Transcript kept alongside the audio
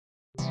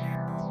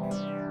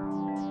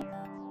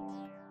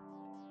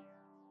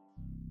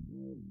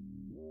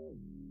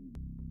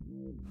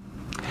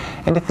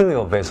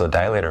Endothelial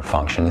vasodilator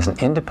function is an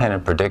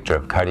independent predictor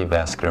of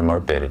cardiovascular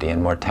morbidity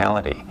and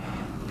mortality.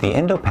 The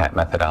Endo-PAT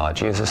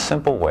methodology is a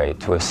simple way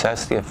to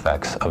assess the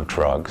effects of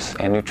drugs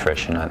and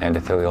nutrition on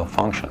endothelial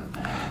function.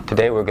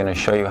 Today we're going to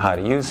show you how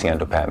to use the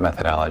Endo-PAT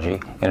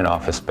methodology in an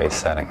office-based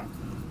setting.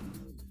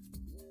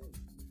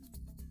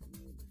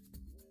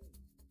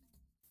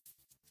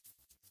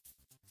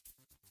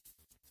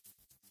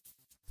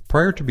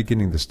 Prior to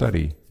beginning the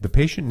study, the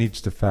patient needs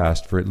to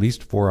fast for at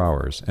least 4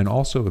 hours and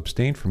also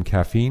abstain from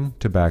caffeine,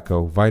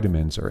 tobacco,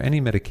 vitamins, or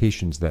any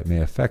medications that may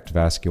affect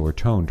vascular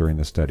tone during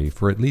the study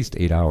for at least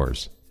 8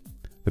 hours.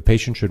 The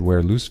patient should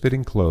wear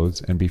loose-fitting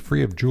clothes and be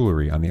free of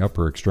jewelry on the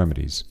upper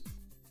extremities.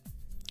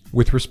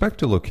 With respect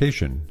to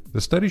location,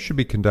 the study should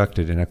be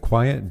conducted in a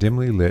quiet,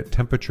 dimly lit,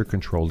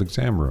 temperature-controlled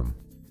exam room.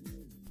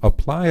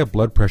 Apply a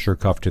blood pressure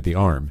cuff to the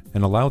arm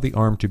and allow the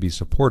arm to be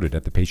supported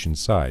at the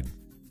patient's side.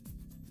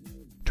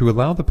 To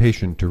allow the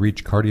patient to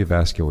reach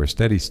cardiovascular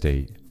steady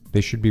state,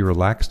 they should be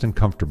relaxed and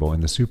comfortable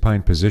in the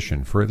supine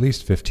position for at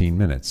least 15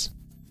 minutes.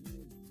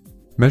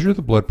 Measure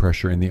the blood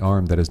pressure in the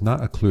arm that is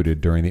not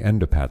occluded during the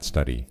Endo-PAT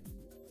study.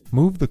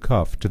 Move the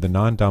cuff to the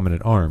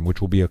non-dominant arm,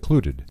 which will be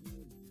occluded.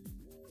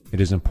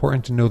 It is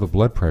important to know the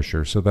blood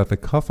pressure so that the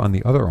cuff on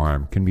the other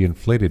arm can be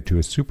inflated to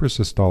a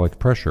suprasystolic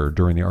pressure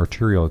during the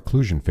arterial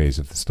occlusion phase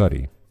of the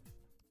study.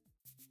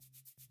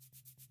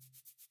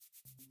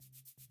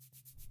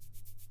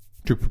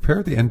 To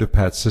prepare the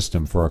Endo-PAT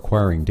system for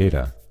acquiring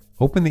data,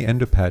 open the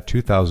Endo-PAT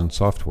 2000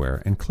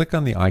 software and click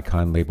on the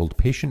icon labeled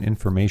Patient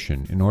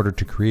Information in order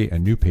to create a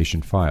new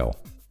patient file.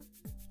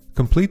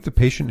 Complete the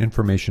Patient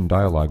Information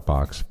dialog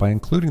box by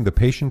including the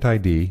patient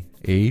ID,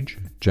 age,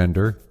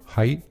 gender,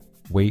 height,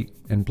 weight,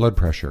 and blood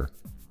pressure.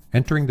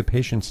 Entering the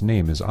patient's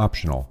name is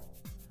optional.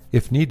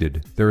 If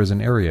needed, there is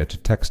an area to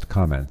text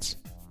comments.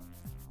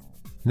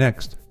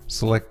 Next,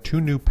 select 2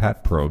 new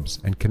PAT probes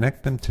and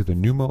connect them to the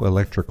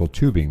pneumoelectrical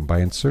tubing by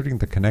inserting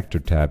the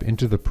connector tab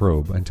into the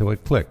probe until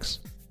it clicks.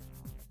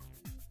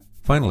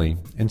 Finally,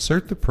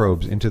 insert the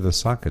probes into the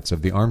sockets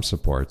of the arm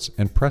supports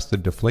and press the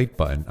deflate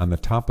button on the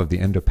top of the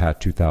Endo-PAT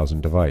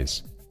 2000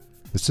 device.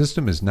 The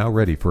system is now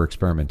ready for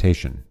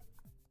experimentation.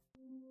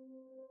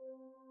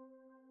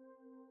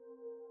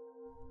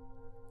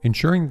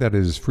 Ensuring that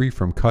it is free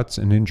from cuts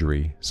and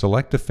injury,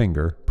 select a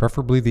finger,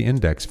 preferably the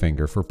index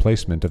finger, for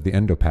placement of the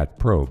Endo-PAT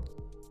probe.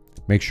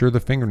 Make sure the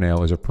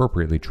fingernail is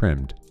appropriately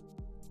trimmed.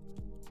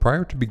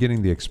 Prior to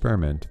beginning the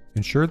experiment,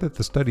 ensure that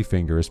the study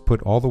finger is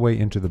put all the way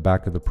into the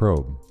back of the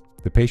probe.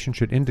 The patient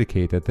should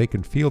indicate that they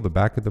can feel the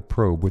back of the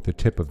probe with the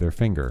tip of their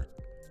finger.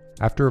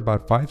 After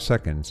about 5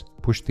 seconds,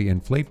 push the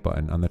inflate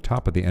button on the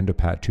top of the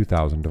Endo-PAT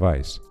 2000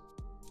 device.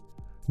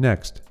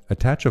 Next,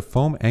 attach a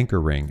foam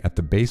anchor ring at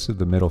the base of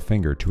the middle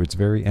finger to its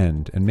very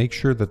end and make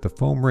sure that the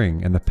foam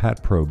ring and the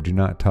PAT probe do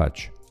not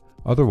touch.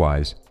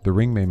 Otherwise, the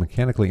ring may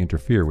mechanically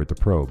interfere with the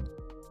probe.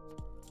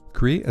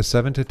 Create a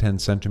 7 to 10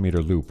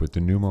 centimeter loop with the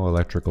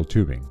pneumoelectrical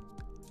tubing.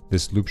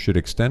 This loop should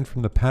extend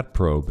from the PAT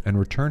probe and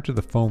return to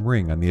the foam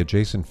ring on the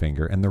adjacent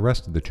finger and the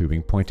rest of the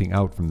tubing pointing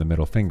out from the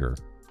middle finger.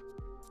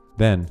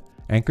 Then,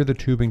 anchor the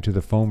tubing to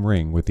the foam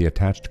ring with the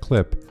attached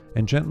clip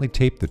and gently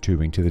tape the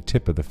tubing to the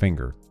tip of the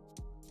finger.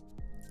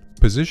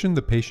 Position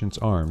the patient's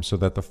arms so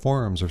that the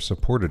forearms are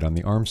supported on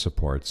the arm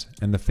supports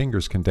and the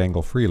fingers can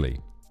dangle freely.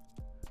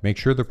 Make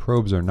sure the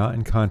probes are not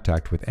in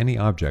contact with any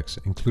objects,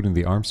 including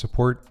the arm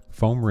support,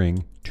 foam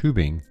ring,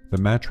 tubing, the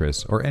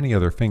mattress, or any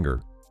other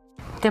finger.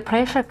 The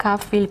pressure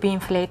cuff will be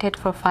inflated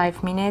for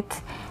 5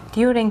 minutes,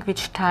 during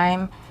which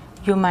time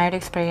you might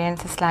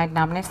experience a slight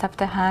numbness of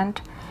the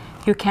hand.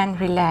 You can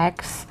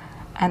relax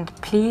and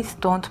please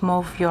don't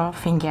move your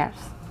fingers.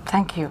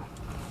 Thank you.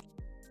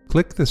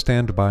 Click the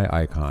standby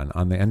icon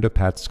on the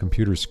Endo-PAT's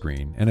computer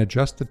screen and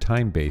adjust the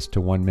time base to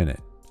 1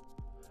 minute.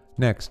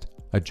 Next,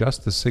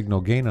 adjust the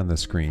signal gain on the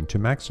screen to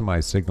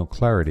maximize signal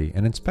clarity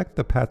and inspect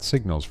the PAT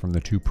signals from the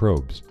 2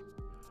 probes.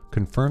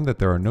 Confirm that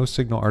there are no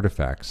signal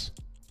artifacts.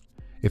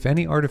 If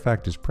any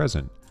artifact is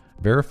present,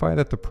 verify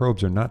that the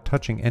probes are not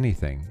touching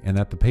anything and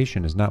that the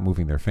patient is not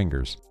moving their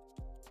fingers.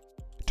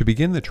 To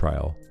begin the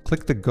trial,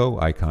 click the Go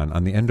icon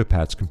on the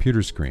Endo-PAT's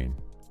computer screen.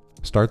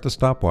 Start the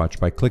stopwatch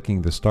by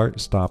clicking the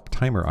Start-Stop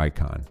Timer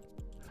icon.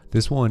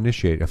 This will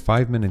initiate a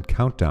 5-minute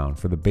countdown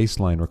for the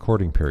baseline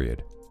recording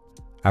period.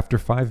 After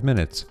 5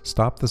 minutes,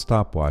 stop the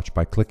stopwatch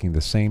by clicking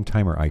the same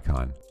timer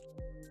icon.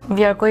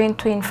 We are going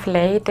to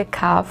inflate the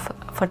cuff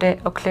for the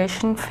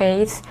occlusion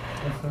phase.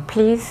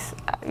 Please,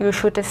 you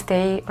should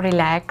stay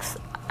relaxed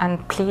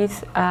and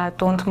please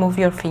don't move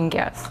your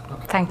fingers.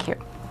 Thank you.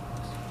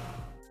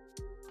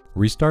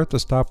 Restart the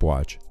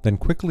stopwatch, then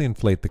quickly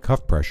inflate the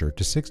cuff pressure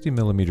to 60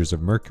 millimeters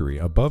of mercury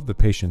above the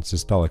patient's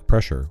systolic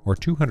pressure, or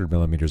 200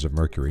 millimeters of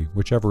mercury,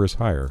 whichever is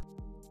higher.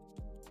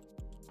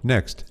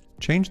 Next,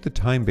 change the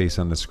time base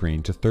on the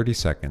screen to 30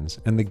 seconds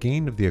and the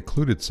gain of the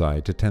occluded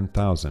side to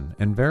 10,000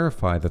 and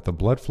verify that the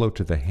blood flow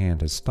to the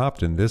hand has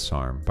stopped in this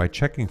arm by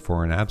checking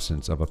for an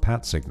absence of a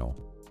PAT signal.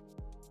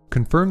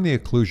 Confirm the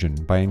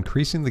occlusion by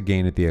increasing the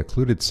gain at the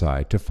occluded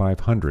side to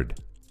 500.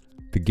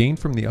 The gain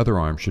from the other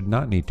arm should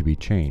not need to be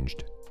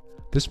changed.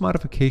 This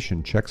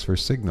modification checks for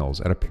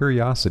signals at a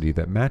periodicity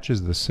that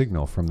matches the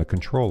signal from the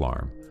control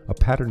arm, a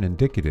pattern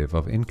indicative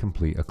of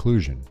incomplete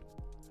occlusion.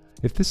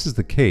 If this is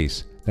the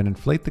case, then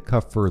inflate the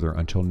cuff further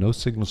until no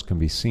signals can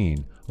be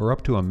seen, or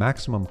up to a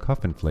maximum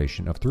cuff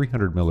inflation of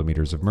 300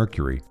 millimeters of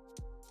mercury.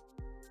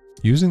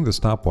 Using the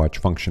stopwatch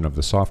function of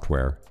the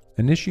software,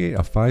 initiate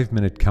a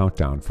 5-minute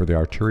countdown for the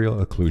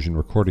arterial occlusion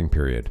recording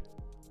period.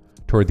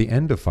 Toward the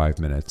end of 5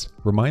 minutes,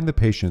 remind the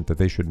patient that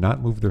they should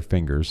not move their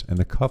fingers and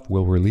the cuff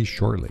will release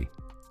shortly.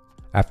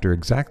 After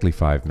exactly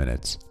 5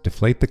 minutes,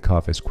 deflate the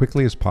cuff as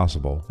quickly as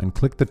possible and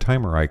click the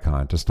timer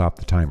icon to stop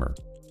the timer.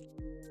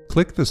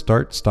 Click the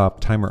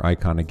Start-Stop Timer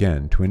icon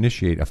again to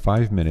initiate a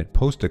 5-minute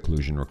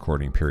post-occlusion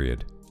recording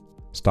period.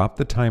 Stop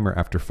the timer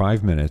after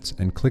 5 minutes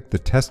and click the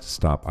Test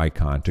Stop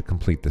icon to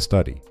complete the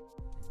study.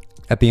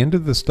 At the end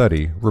of the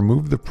study,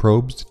 remove the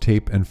probes,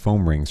 tape, and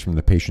foam rings from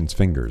the patient's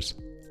fingers.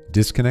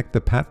 Disconnect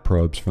the PAT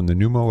probes from the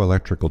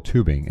pneumoelectrical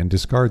tubing and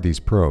discard these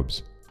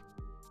probes.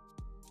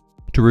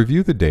 To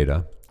review the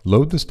data,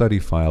 load the study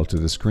file to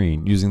the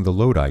screen using the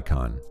Load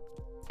icon.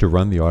 To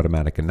run the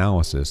automatic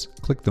analysis,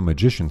 click the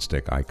Magician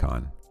Stick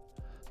icon.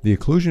 The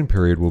occlusion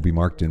period will be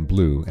marked in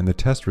blue and the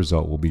test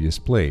result will be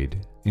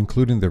displayed,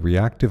 including the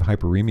reactive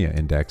hyperemia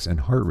index and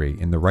heart rate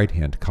in the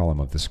right-hand column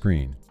of the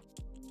screen.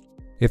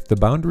 If the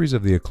boundaries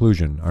of the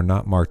occlusion are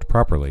not marked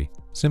properly,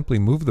 simply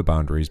move the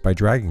boundaries by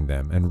dragging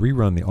them and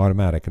rerun the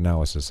automatic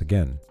analysis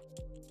again.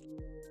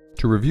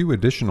 To review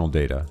additional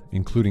data,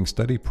 including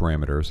study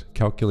parameters,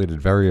 calculated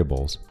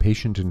variables,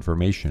 patient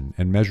information,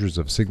 and measures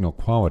of signal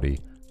quality,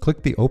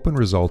 click the Open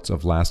Results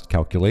of Last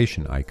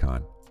Calculation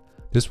icon.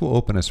 This will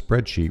open a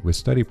spreadsheet with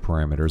study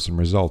parameters and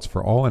results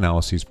for all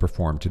analyses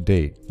performed to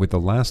date, with the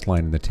last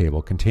line in the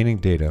table containing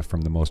data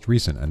from the most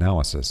recent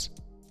analysis.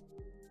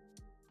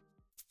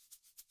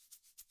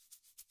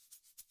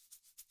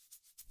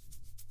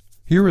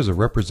 Here is a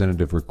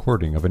representative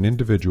recording of an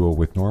individual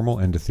with normal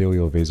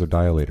endothelial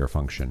vasodilator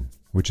function,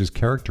 which is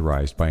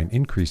characterized by an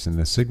increase in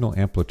the signal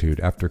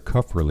amplitude after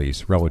cuff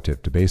release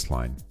relative to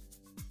baseline.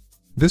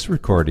 This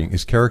recording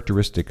is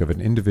characteristic of an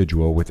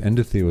individual with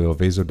endothelial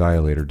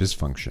vasodilator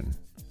dysfunction.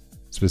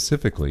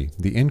 Specifically,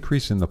 the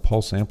increase in the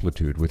pulse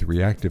amplitude with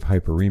reactive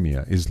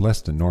hyperemia is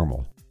less than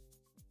normal.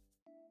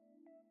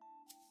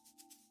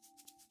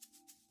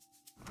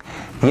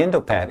 The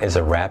Endo-PAT is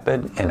a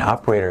rapid and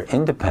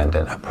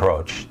operator-independent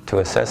approach to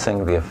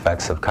assessing the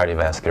effects of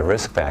cardiovascular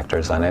risk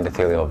factors on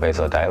endothelial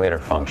vasodilator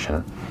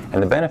function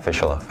and the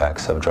beneficial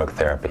effects of drug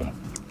therapy.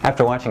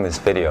 After watching this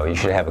video, you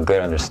should have a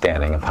good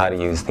understanding of how to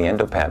use the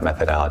Endo-PAT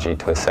methodology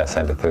to assess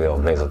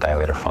endothelial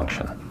vasodilator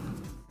function.